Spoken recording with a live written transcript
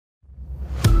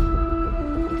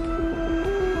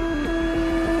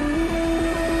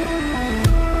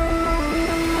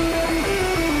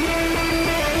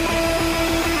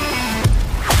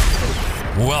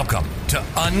Welcome to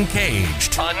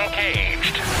Uncaged.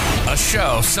 A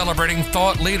show celebrating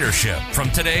thought leadership from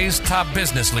today's top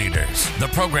business leaders. The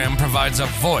program provides a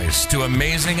voice to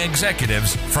amazing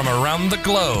executives from around the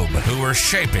globe who are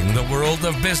shaping the world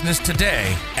of business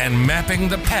today and mapping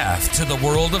the path to the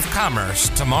world of commerce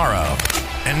tomorrow.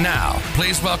 And now,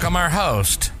 please welcome our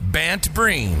host, Bant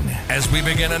Breen, as we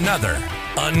begin another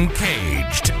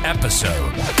Uncaged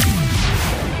episode.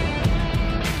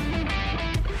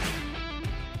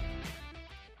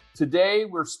 Today,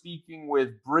 we're speaking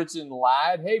with Britton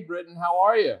Ladd. Hey, Britton, how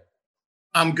are you?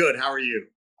 I'm good. How are you?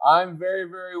 I'm very,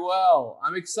 very well.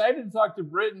 I'm excited to talk to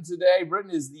Britton today.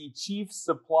 Britton is the Chief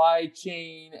Supply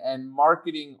Chain and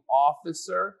Marketing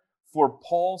Officer for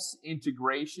Pulse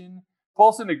Integration.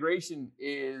 Pulse Integration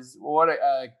is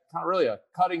really a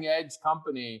cutting-edge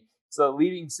company. It's a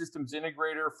leading systems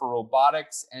integrator for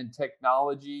robotics and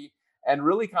technology, and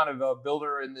really kind of a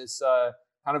builder in this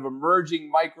kind of emerging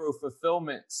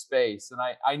micro-fulfillment space. And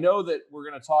I know that we're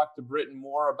going to talk to Britton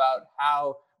more about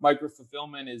how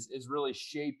micro-fulfillment is really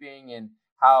shaping and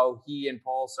how he and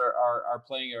Pulse are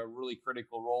playing a really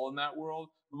critical role in that world.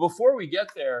 But before we get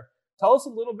there, tell us a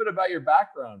little bit about your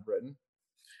background, Britton.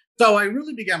 So I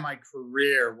really began my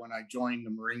career when I joined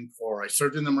the Marine Corps. I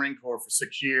served in the Marine Corps for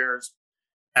 6 years.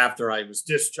 After I was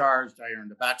discharged, I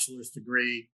earned a bachelor's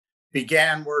degree.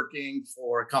 Began working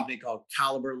for a company called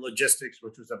Caliber Logistics,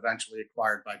 which was eventually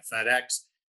acquired by FedEx.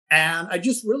 And I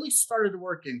just really started to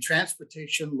work in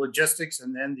transportation logistics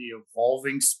and then the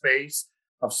evolving space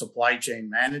of supply chain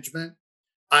management.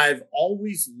 I've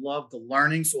always loved the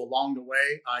learning. So along the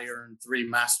way, I earned 3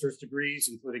 master's degrees,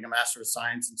 including a Master of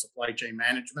Science in Supply Chain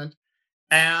Management.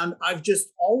 And I've just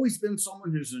always been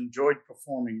someone who's enjoyed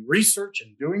performing research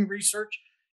and doing research.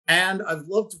 And I've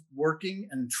loved working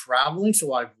and traveling.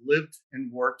 So I've lived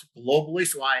and worked globally.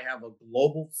 So I have a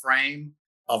global frame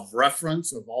of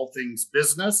reference of all things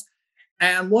business.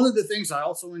 And one of the things I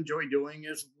also enjoy doing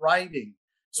is writing.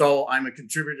 So I'm a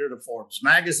contributor to Forbes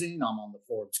magazine. I'm on the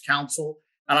Forbes Council.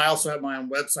 And I also have my own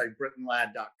website,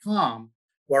 brittonladd.com,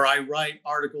 where I write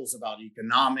articles about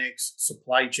economics,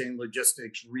 supply chain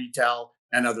logistics, retail,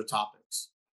 and other topics.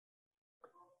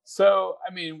 So,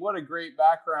 I mean, what a great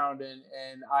background, and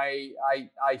I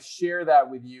share that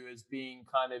with you as being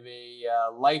kind of a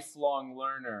lifelong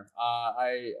learner.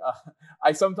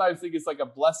 I sometimes think it's like a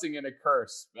blessing and a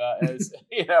curse, as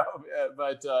you know.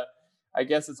 But I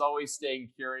guess it's always staying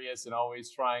curious and always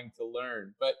trying to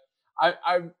learn. But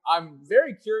I'm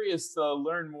very curious to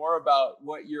learn more about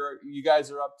what you guys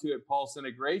are up to at Pulse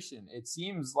Integration. It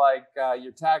seems like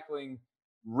you're tackling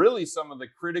really some of the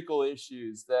critical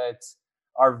issues that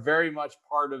are very much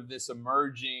part of this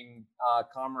emerging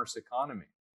commerce economy.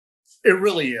 It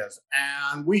really is.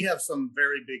 And we have some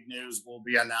very big news we'll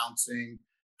be announcing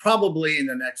probably in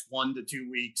the next 1 to 2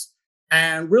 weeks.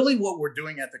 And really what we're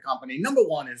doing at the company, number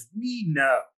one, is we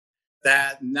know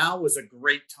that now is a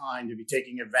great time to be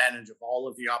taking advantage of all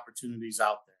of the opportunities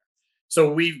out there. So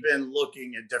we've been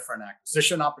looking at different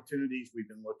acquisition opportunities. We've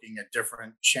been looking at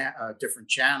different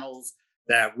channels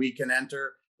that we can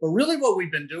enter. But really what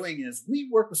we've been doing is we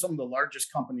work with some of the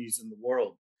largest companies in the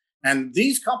world. And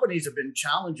these companies have been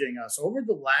challenging us over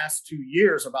the last 2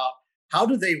 years about how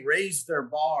do they raise their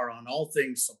bar on all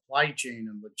things supply chain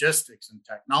and logistics and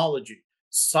technology,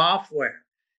 software.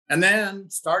 And then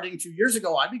starting 2 years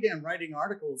ago, I began writing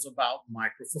articles about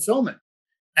micro-fulfillment.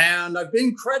 And I've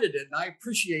been credited, and I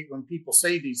appreciate when people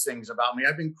say these things about me,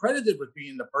 I've been credited with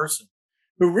being the person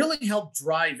who really helped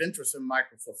drive interest in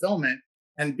micro-fulfillment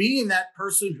and being that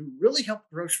person who really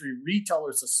helped grocery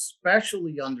retailers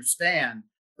especially understand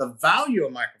the value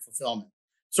of micro-fulfillment.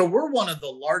 So we're one of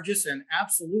the largest and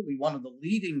absolutely one of the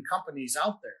leading companies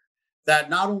out there that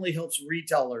not only helps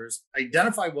retailers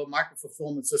identify what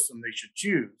micro-fulfillment system they should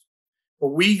choose, but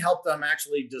we help them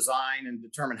actually design and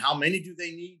determine how many do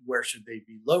they need, where should they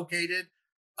be located,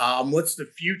 what's the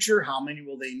future, how many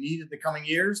will they need in the coming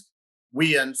years.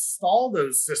 We install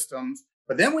those systems,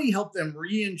 but then we help them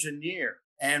re-engineer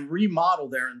and remodel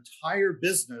their entire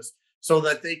business so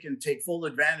that they can take full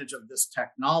advantage of this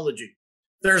technology.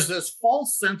 There's this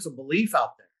false sense of belief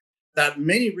out there that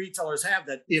many retailers have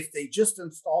that if they just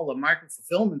install a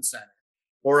micro-fulfillment center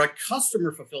or a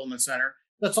customer fulfillment center,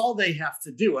 that's all they have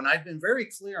to do. And I've been very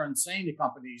clear on saying to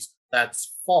companies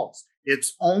that's false.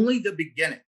 It's only the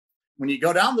beginning. When you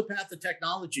go down the path of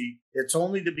technology, it's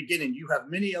only the beginning. You have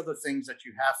many other things that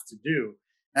you have to do.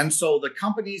 And so the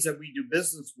companies that we do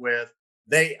business with,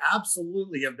 they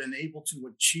absolutely have been able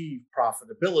to achieve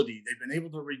profitability. They've been able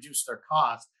to reduce their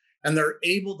costs, and they're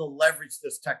able to leverage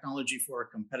this technology for a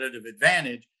competitive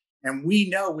advantage. And we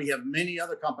know we have many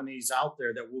other companies out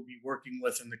there that we'll be working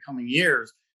with in the coming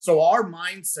years So our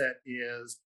mindset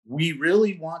is we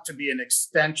really want to be an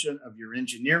extension of your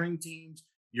engineering teams,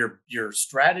 your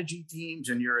strategy teams,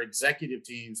 and your executive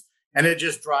teams. And it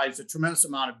just drives a tremendous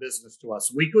amount of business to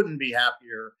us. We couldn't be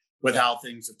happier with how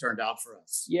things have turned out for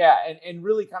us. Yeah, and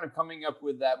really kind of coming up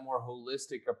with that more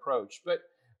holistic approach. But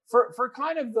for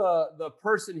kind of the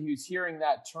person who's hearing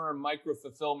that term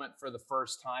micro-fulfillment for the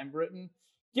first time, Britton,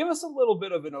 give us a little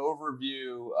bit of an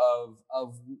overview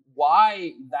of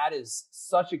why that is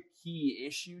such a key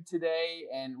issue today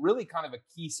and really kind of a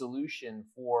key solution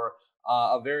for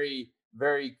a very,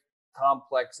 very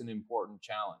complex and important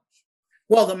challenge.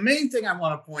 Well, the main thing I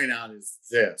want to point out is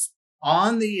this.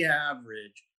 On the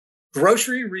average,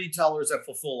 grocery retailers that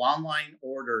fulfill online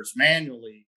orders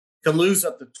manually can lose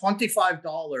up to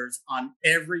 $25 on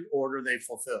every order they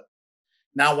fulfill.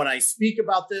 Now, when I speak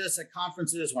about this at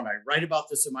conferences, when I write about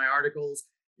this in my articles,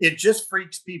 it just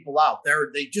freaks people out.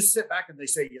 They just sit back and they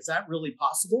say, is that really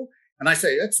possible? And I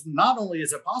say, it's not only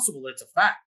is it possible, it's a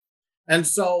fact. And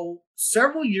so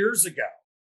several years ago,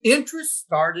 interest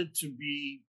started to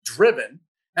be driven.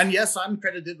 And yes, I'm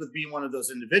credited with being one of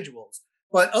those individuals,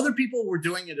 but other people were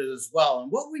doing it as well.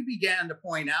 And what we began to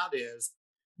point out is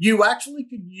you actually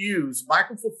could use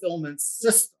micro-fulfillment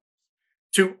systems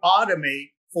to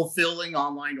automate fulfilling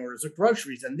online orders of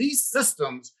groceries. And these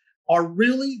systems are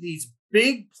really these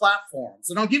big platforms.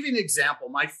 And I'll give you an example.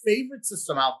 My favorite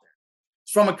system out there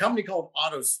is from a company called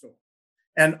AutoStore.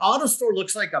 And AutoStore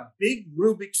looks like a big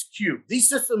Rubik's Cube. These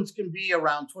systems can be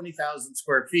around 20,000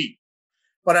 square feet.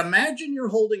 But imagine you're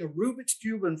holding a Rubik's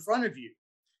Cube in front of you,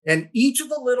 and each of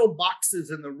the little boxes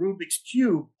in the Rubik's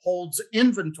Cube holds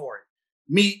inventory: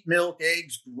 meat, milk,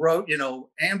 eggs,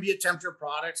 ambient temperature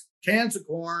products, cans of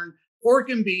corn, pork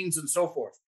and beans, and so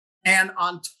forth. And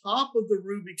on top of the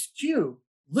Rubik's Cube,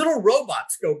 little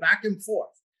robots go back and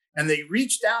forth, and they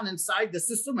reach down inside the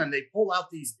system and they pull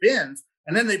out these bins,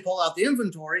 and then they pull out the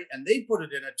inventory and they put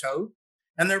it in a tote.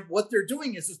 And what they're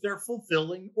doing is they're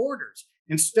fulfilling orders.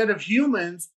 Instead of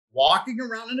humans walking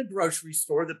around in a grocery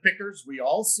store, the pickers we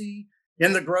all see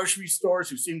in the grocery stores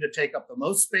who seem to take up the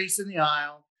most space in the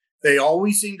aisle, they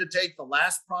always seem to take the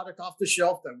last product off the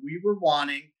shelf that we were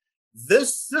wanting.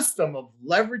 This system of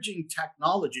leveraging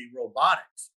technology,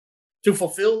 robotics, to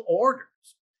fulfill orders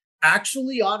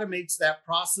actually automates that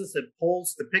process. It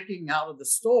pulls the picking out of the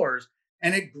stores,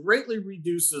 and it greatly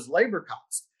reduces labor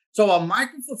costs. So a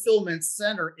micro-fulfillment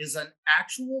center is an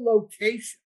actual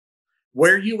location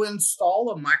where you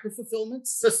install a micro-fulfillment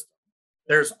system.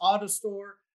 There's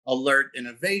AutoStore, Alert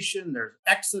Innovation, there's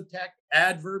Exotech,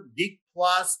 Adverb, Geek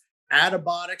Plus,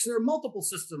 Adabotics. There are multiple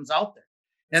systems out there.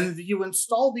 And you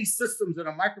install these systems in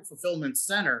a micro-fulfillment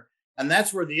center, and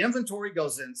that's where the inventory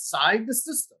goes inside the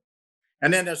system.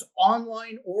 And then as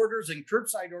online orders and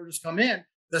curbside orders come in,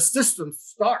 the system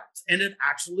starts. And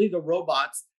the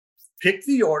robots pick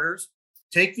the orders,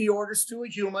 take the orders to a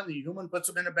human, the human puts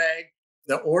them in a bag,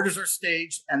 the orders are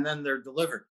staged, and then they're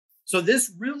delivered. So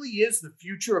this really is the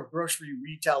future of grocery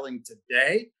retailing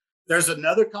today. There's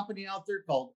another company out there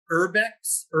called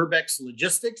Urbex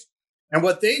Logistics. And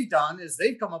what they've done is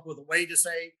they've come up with a way to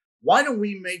say, why don't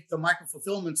we make the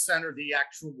micro-fulfillment center the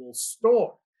actual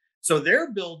store? So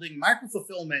they're building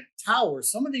micro-fulfillment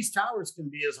towers. Some of these towers can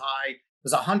be as high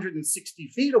as 160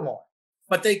 feet or more,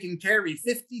 but they can carry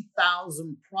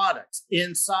 50,000 products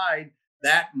inside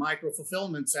that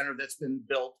micro-fulfillment center that's been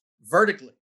built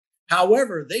vertically.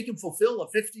 However, they can fulfill a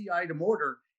 50-item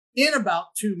order in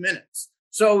about 2 minutes.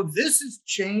 So this is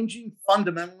changing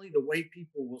fundamentally the way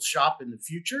people will shop in the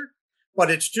future,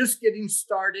 but it's just getting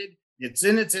started. It's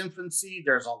in its infancy.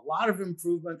 There's a lot of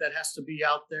improvement that has to be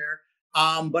out there.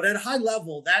 But at a high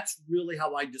level, that's really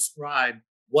how I describe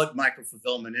what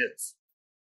micro-fulfillment is.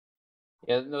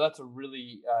 Yeah, no, that's a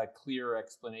really clear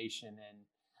explanation, and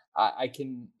I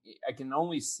can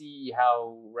only see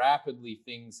how rapidly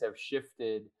things have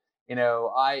shifted. You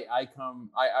know, I come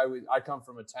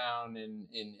from a town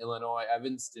in Illinois,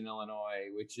 Evanston, Illinois,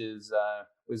 which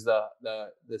was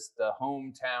the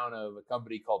hometown of a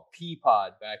company called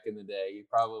Peapod back in the day. You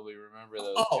probably remember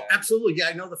those. Oh, guys. Absolutely. Yeah,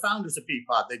 I know the founders of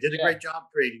Peapod. They did a great job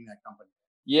creating that company.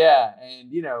 Yeah,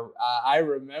 and I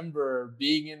remember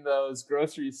being in those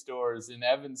grocery stores in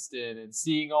Evanston and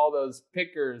seeing all those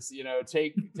pickers,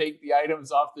 take the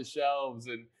items off the shelves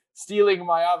and stealing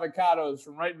my avocados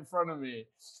from right in front of me.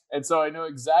 And so I know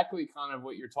exactly kind of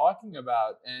what you're talking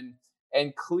about.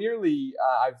 And clearly,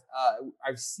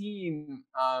 I've seen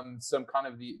some kind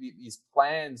of these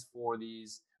plans for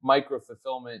these micro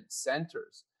fulfillment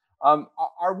centers.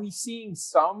 Are we seeing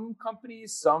some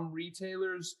companies, some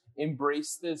retailers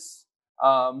embrace this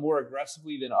more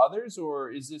aggressively than others,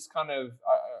 or is this kind of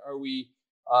are we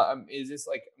Is this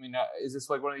like, is this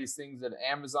like one of these things that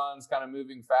Amazon's kind of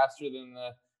moving faster than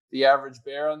the average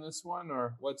bear on this one,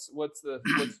 or what's your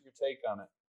take on it?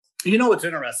 You know, what's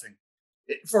interesting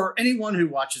for anyone who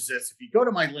watches this, if you go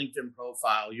to my LinkedIn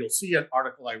profile, you'll see an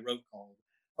article I wrote called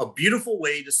 "A Beautiful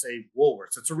Way to Save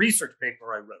Woolworths." It's a research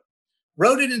paper I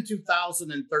wrote it in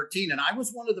 2013, and I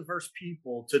was one of the first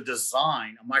people to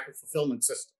design a micro fulfillment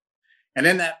system. And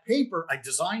in that paper, I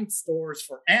designed stores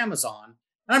for Amazon.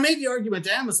 And I made the argument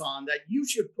to Amazon that you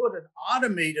should put an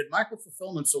automated micro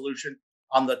fulfillment solution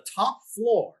on the top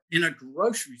floor in a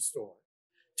grocery store.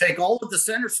 Take all of the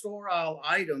center store aisle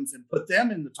items and put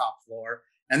them in the top floor,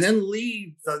 and then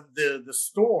leave the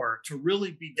store to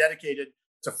really be dedicated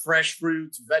to fresh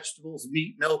fruits, vegetables,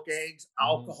 meat, milk, eggs,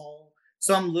 alcohol,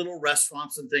 some little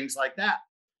restaurants and things like that.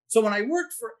 So when I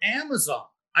worked for Amazon,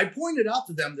 I pointed out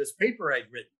to them this paper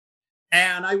I'd written.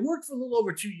 And I worked for a little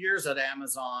over 2 years at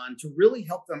Amazon to really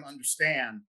help them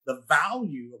understand the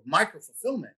value of micro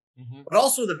fulfillment, but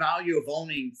also the value of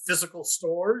owning physical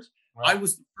stores. Right. I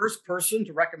was the first person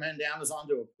to recommend Amazon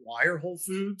to acquire Whole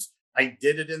Foods. I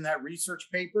did it in that research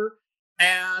paper.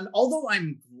 And although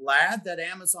I'm glad that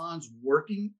Amazon's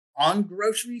working on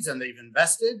groceries and they've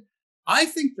invested, I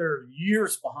think they're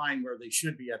years behind where they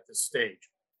should be at this stage.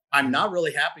 I'm not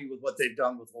really happy with what they've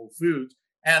done with Whole Foods.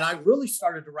 And I really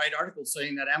started to write articles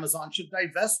saying that Amazon should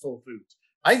divest Whole Foods.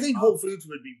 I think Whole Foods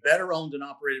would be better owned and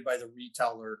operated by the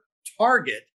retailer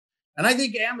Target. And I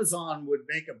think Amazon would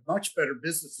make a much better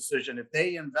business decision if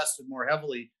they invested more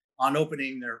heavily on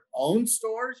opening their own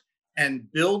stores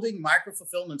and building micro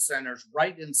fulfillment centers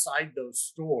right inside those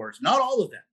stores. Not all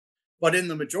of them, but in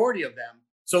the majority of them,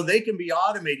 so they can be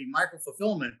automating micro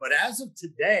fulfillment. But as of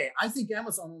today, I think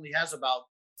Amazon only has about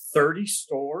 30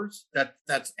 stores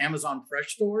that's Amazon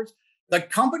Fresh stores. The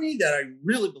company that I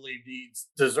really believe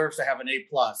deserves to have an A+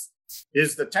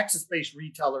 is the Texas-based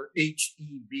retailer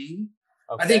H-E-B.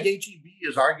 Okay. I think H-E-B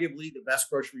is arguably the best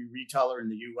grocery retailer in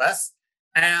the U.S.,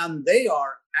 and they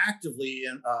are actively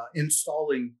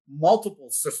installing multiple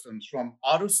systems from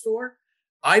AutoStore.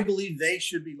 I believe they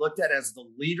should be looked at as the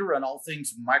leader in all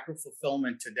things micro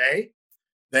fulfillment today.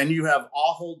 Then you have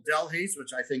Ahold Delhaize,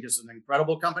 which I think is an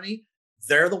incredible company.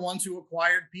 They're the ones who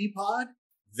acquired Peapod.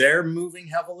 They're moving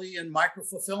heavily in micro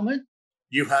fulfillment.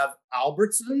 You have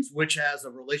Albertsons, which has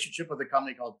a relationship with a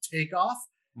company called Takeoff.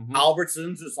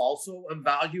 Albertsons is also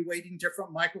evaluating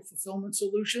different micro fulfillment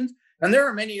solutions. And there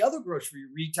are many other grocery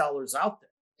retailers out there.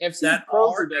 I've seen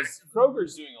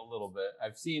Kroger's doing a little bit.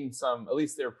 I've seen some, at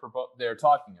least they're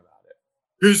talking about it.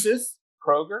 Who's this?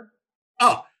 Kroger.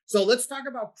 Oh, so let's talk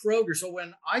about Kroger. So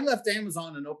when I left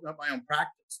Amazon and opened up my own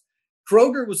practice,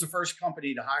 Kroger was the first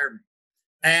company to hire me.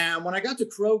 And when I got to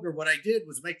Kroger, what I did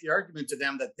was make the argument to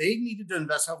them that they needed to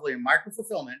invest heavily in micro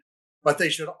fulfillment, but they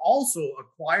should also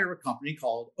acquire a company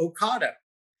called Ocado.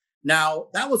 Now,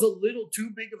 that was a little too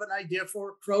big of an idea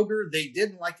for Kroger. They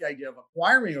didn't like the idea of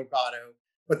acquiring Ocado,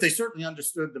 but they certainly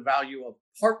understood the value of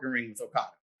partnering with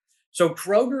Ocado. So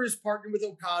Kroger is partnered with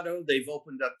Ocado. They've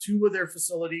opened up 2 of their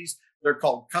facilities. They're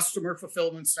called customer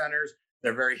fulfillment centers.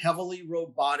 They're very heavily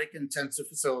robotic intensive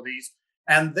facilities.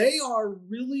 And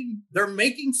they're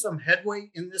making some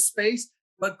headway in this space,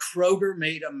 but Kroger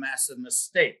made a massive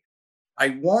mistake. I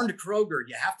warned Kroger,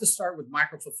 you have to start with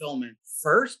micro fulfillment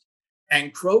first.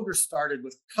 And Kroger started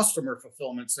with customer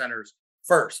fulfillment centers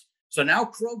first. So now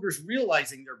Kroger's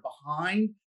realizing they're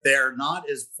behind. They're not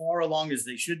as far along as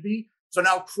they should be. So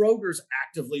now Kroger's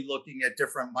actively looking at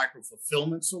different micro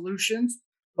fulfillment solutions.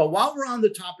 But while we're on the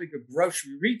topic of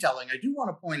grocery retailing, I do want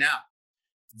to point out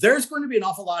there's going to be an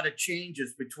awful lot of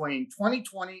changes between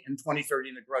 2020 and 2030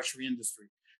 in the grocery industry.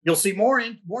 You'll see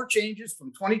more changes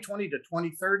from 2020 to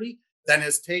 2030 than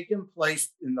has taken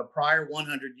place in the prior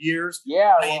 100 years.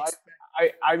 Yeah, I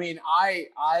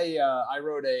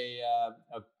wrote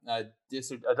a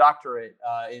doctorate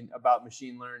about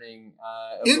machine learning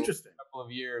over a couple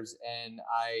of years, and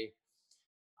I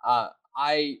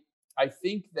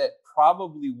think that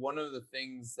probably one of the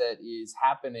things that is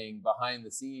happening behind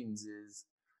the scenes is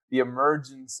the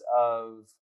emergence of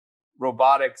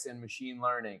robotics and machine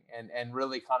learning, and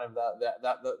really kind of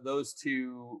those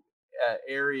two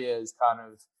areas kind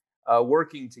of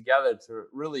working together to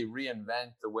really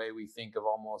reinvent the way we think of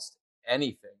almost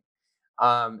anything.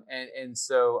 And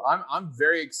so I'm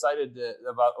very excited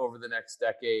about over the next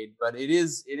decade, but it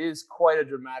is quite a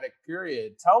dramatic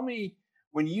period. Tell me,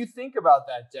 when you think about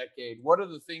that decade, what are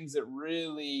the things that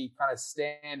really kind of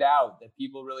stand out that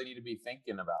people really need to be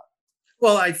thinking about?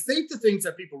 Well, I think the things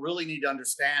that people really need to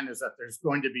understand is that there's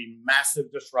going to be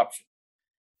massive disruption.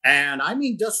 And I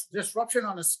mean disruption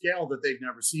on a scale that they've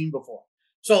never seen before.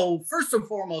 So first and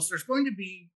foremost, there's going to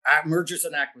be mergers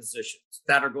and acquisitions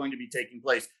that are going to be taking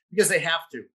place because they have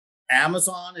to.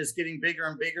 Amazon is getting bigger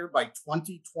and bigger. By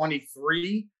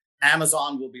 2023,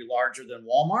 Amazon will be larger than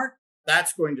Walmart.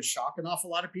 That's going to shock an awful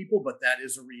lot of people, but that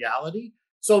is a reality.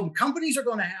 So companies are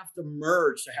going to have to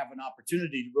merge to have an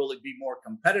opportunity to really be more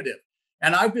competitive.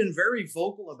 And I've been very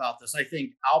vocal about this. I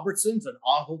think Albertsons and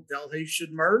Ahold Delhaize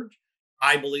should merge.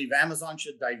 I believe Amazon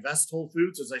should divest Whole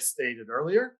Foods, as I stated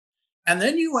earlier. And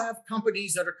then you have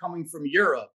companies that are coming from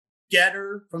Europe,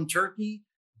 Getter from Turkey,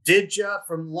 Didja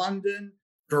from London,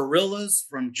 Gorillas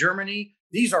from Germany.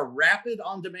 These are rapid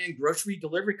on-demand grocery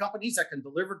delivery companies that can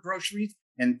deliver groceries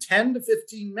in 10 to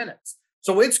 15 minutes.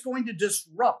 So it's going to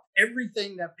disrupt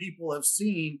everything that people have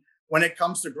seen when it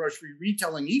comes to grocery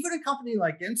retailing. Even a company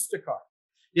like Instacart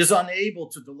is unable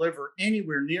to deliver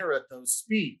anywhere near at those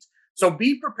speeds. So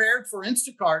be prepared for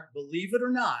Instacart, believe it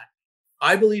or not.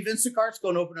 I believe Instacart's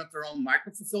going to open up their own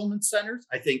micro-fulfillment centers.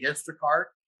 I think Instacart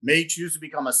may choose to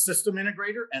become a system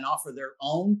integrator and offer their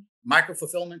own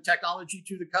micro-fulfillment technology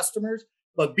to the customers.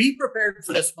 But be prepared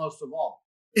for this most of all.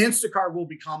 Instacart will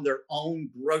become their own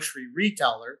grocery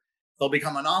retailer. They'll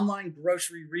become an online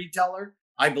grocery retailer.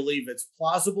 I believe it's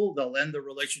plausible. They'll end the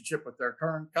relationship with their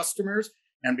current customers.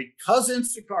 And because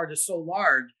Instacart is so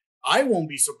large, I won't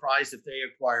be surprised if they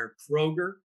acquire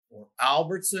Kroger or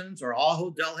Albertsons or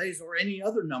Ahold Delhaize or any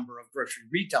other number of grocery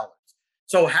retailers.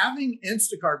 So having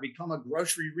Instacart become a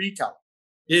grocery retailer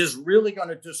is really going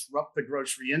to disrupt the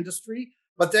grocery industry.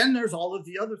 But then there's all of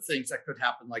the other things that could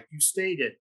happen, like you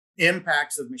stated,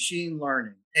 impacts of machine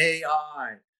learning,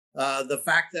 AI, the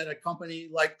fact that a company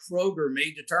like Kroger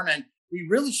may determine we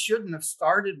really shouldn't have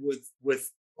started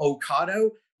with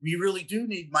Ocado. We really do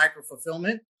need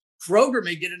micro-fulfillment. Kroger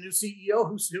may get a new CEO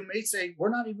who may say, we're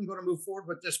not even going to move forward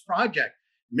with this project.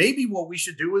 Maybe what we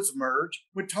should do is merge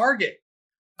with Target.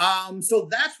 So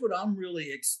that's what I'm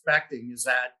really expecting, is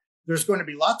that there's going to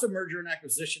be lots of merger and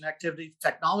acquisition activity.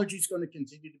 Technology is going to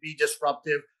continue to be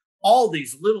disruptive. All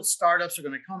these little startups are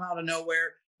going to come out of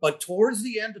nowhere. But towards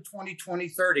the end of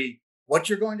 2020-30, what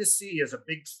you're going to see is a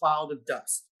big cloud of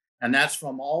dust. And that's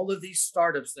from all of these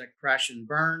startups that crash and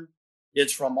burn.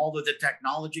 It's from all of the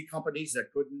technology companies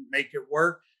that couldn't make it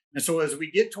work. And so as we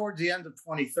get towards the end of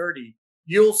 2030,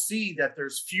 you'll see that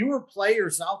there's fewer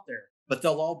players out there, but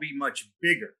they'll all be much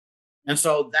bigger. And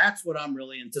so that's what I'm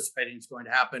really anticipating is going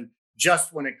to happen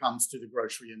just when it comes to the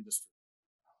grocery industry.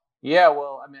 Yeah,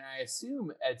 well, I mean, I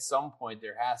assume at some point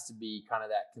there has to be kind of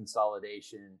that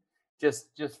consolidation, just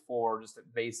for just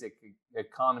basic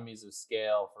economies of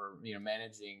scale for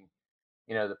managing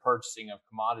the purchasing of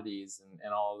commodities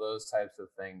and all of those types of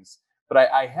things. But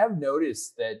I have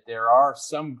noticed that there are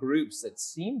some groups that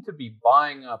seem to be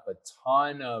buying up a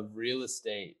ton of real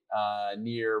estate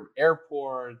near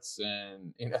airports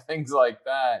and things like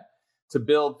that to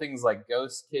build things like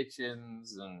ghost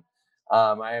kitchens. And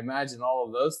I imagine all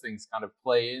of those things kind of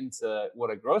play into what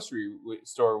a grocery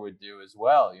store would do as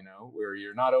well, where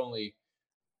you're not only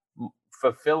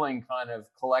fulfilling kind of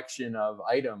collection of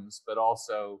items, but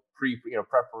also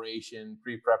pre-preparation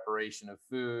of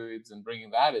foods and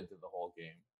bringing that into the whole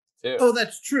game too. Oh,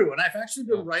 that's true. And I've actually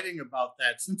been writing about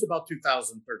that since about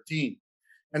 2013.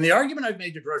 And the argument I've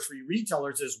made to grocery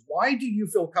retailers is, why do you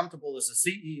feel comfortable as a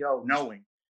CEO knowing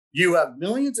you have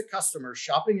millions of customers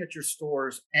shopping at your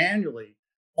stores annually,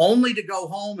 only to go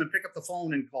home and pick up the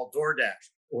phone and call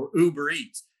DoorDash or Uber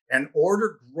Eats and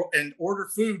order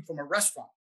food from a restaurant?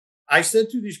 I said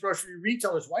to these grocery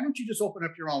retailers, why don't you just open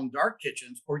up your own dark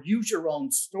kitchens or use your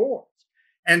own stores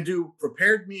and do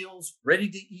prepared meals, ready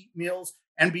to eat meals,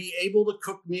 and be able to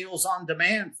cook meals on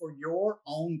demand for your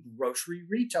own grocery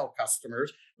retail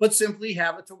customers, but simply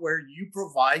have it to where you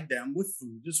provide them with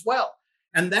food as well.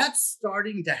 And that's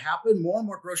starting to happen. More and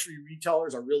more grocery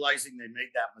retailers are realizing they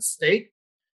made that mistake.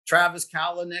 Travis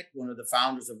Kalanick, one of the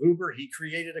founders of Uber, he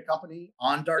created a company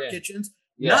on dark kitchens,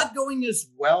 not going as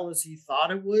well as he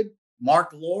thought it would.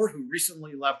 Mark Lohr, who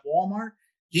recently left Walmart,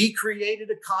 he created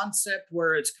a concept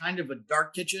where it's kind of a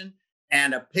dark kitchen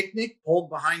and a picnic pulled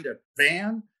behind a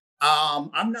van.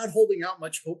 I'm not holding out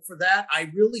much hope for that.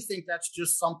 I really think that's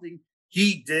just something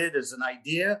he did as an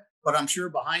idea, but I'm sure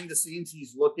behind the scenes,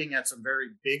 he's looking at some very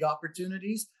big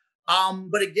opportunities.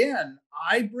 But again,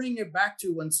 I bring it back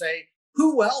to and say,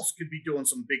 who else could be doing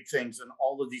some big things in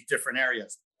all of these different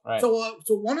areas? Right. So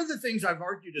one of the things I've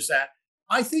argued is that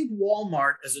I think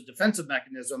Walmart, as a defensive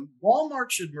mechanism,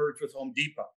 Walmart should merge with Home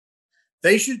Depot.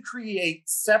 They should create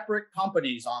separate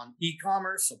companies on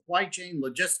e-commerce, supply chain,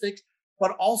 logistics,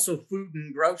 but also food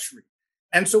and grocery.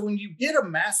 And so when you get a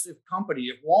massive company,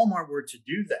 if Walmart were to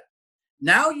do that,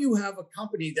 now you have a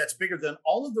company that's bigger than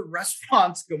all of the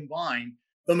restaurants combined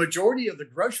the majority of the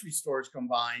grocery stores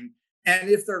combined. And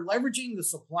if they're leveraging the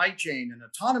supply chain and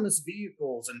autonomous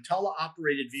vehicles and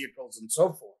teleoperated vehicles and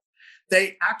so forth,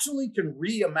 they actually can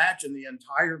reimagine the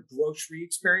entire grocery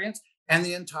experience and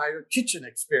the entire kitchen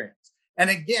experience. And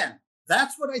again,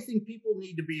 that's what I think people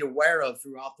need to be aware of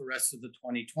throughout the rest of the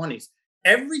 2020s.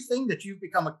 Everything that you've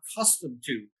become accustomed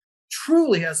to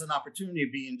truly has an opportunity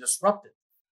of being disrupted.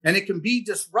 And it can be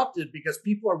disrupted because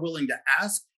people are willing to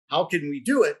ask, how can we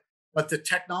do it? But the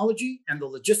technology and the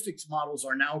logistics models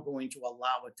are now going to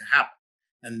allow it to happen.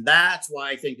 And that's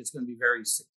why I think it's going to be very,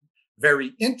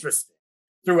 very interesting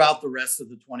throughout the rest of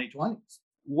the 2020s.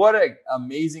 What an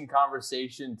amazing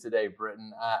conversation today,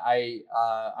 Britton.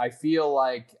 I feel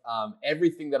like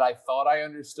everything that I thought I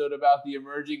understood about the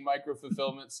emerging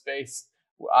micro-fulfillment space,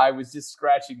 I was just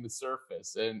scratching the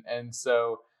surface. And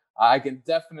so I can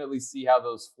definitely see how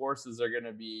those forces are going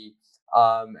to be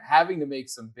having to make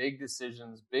some big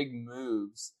decisions, big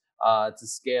moves to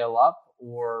scale up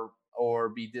or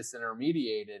be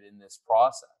disintermediated in this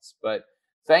process. But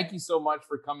thank you so much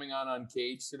for coming on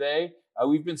Uncaged today.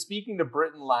 We've been speaking to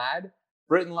Britton Ladd.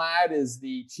 Britton Ladd is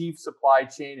the Chief Supply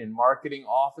Chain and Marketing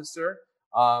Officer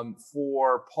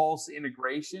for Pulse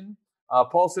Integration.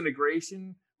 Pulse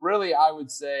Integration, really, I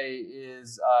would say,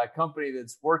 is a company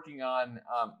that's working on,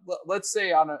 let's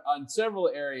say, on several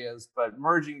areas, but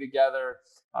merging together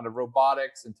on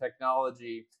robotics and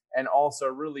technology, and also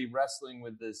really wrestling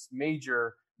with this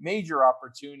major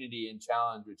opportunity and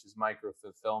challenge, which is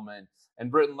micro-fulfillment.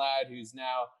 And Britton Ladd, who's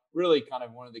now really kind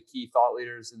of one of the key thought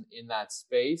leaders in that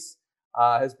space,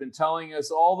 has been telling us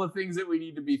all the things that we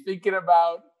need to be thinking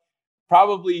about.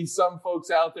 Probably some folks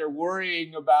out there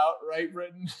worrying about, right,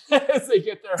 Britton, as they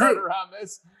get their head around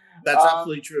this. That's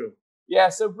absolutely true. Yeah.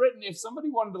 So, Britton, if somebody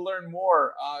wanted to learn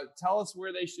more, tell us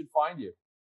where they should find you.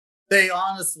 They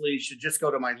honestly should just go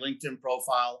to my LinkedIn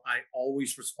profile. I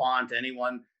always respond to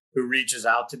anyone who reaches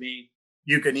out to me.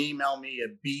 You can email me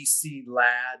at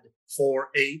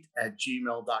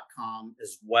bclad48@gmail.com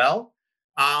as well.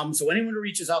 So anyone who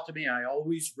reaches out to me, I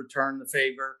always return the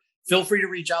favor. Feel free to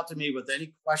reach out to me with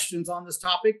any questions on this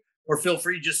topic, or feel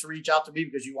free just to reach out to me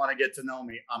because you want to get to know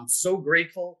me. I'm so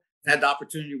grateful. I've had the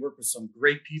opportunity to work with some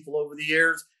great people over the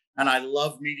years, and I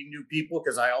love meeting new people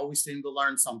because I always seem to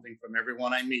learn something from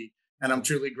everyone I meet, and I'm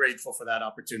truly grateful for that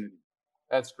opportunity.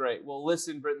 That's great. Well,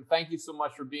 listen, Britton, thank you so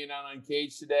much for being on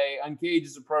Uncaged today. Uncaged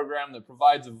is a program that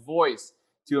provides a voice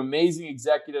to amazing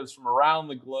executives from around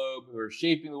the globe who are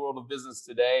shaping the world of business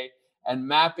today and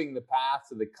mapping the path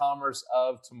to the commerce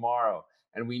of tomorrow.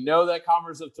 And we know that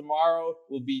commerce of tomorrow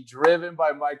will be driven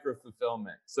by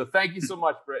micro-fulfillment. So thank you so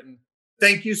much, Britton.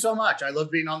 Thank you so much. I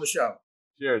love being on the show.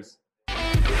 Cheers.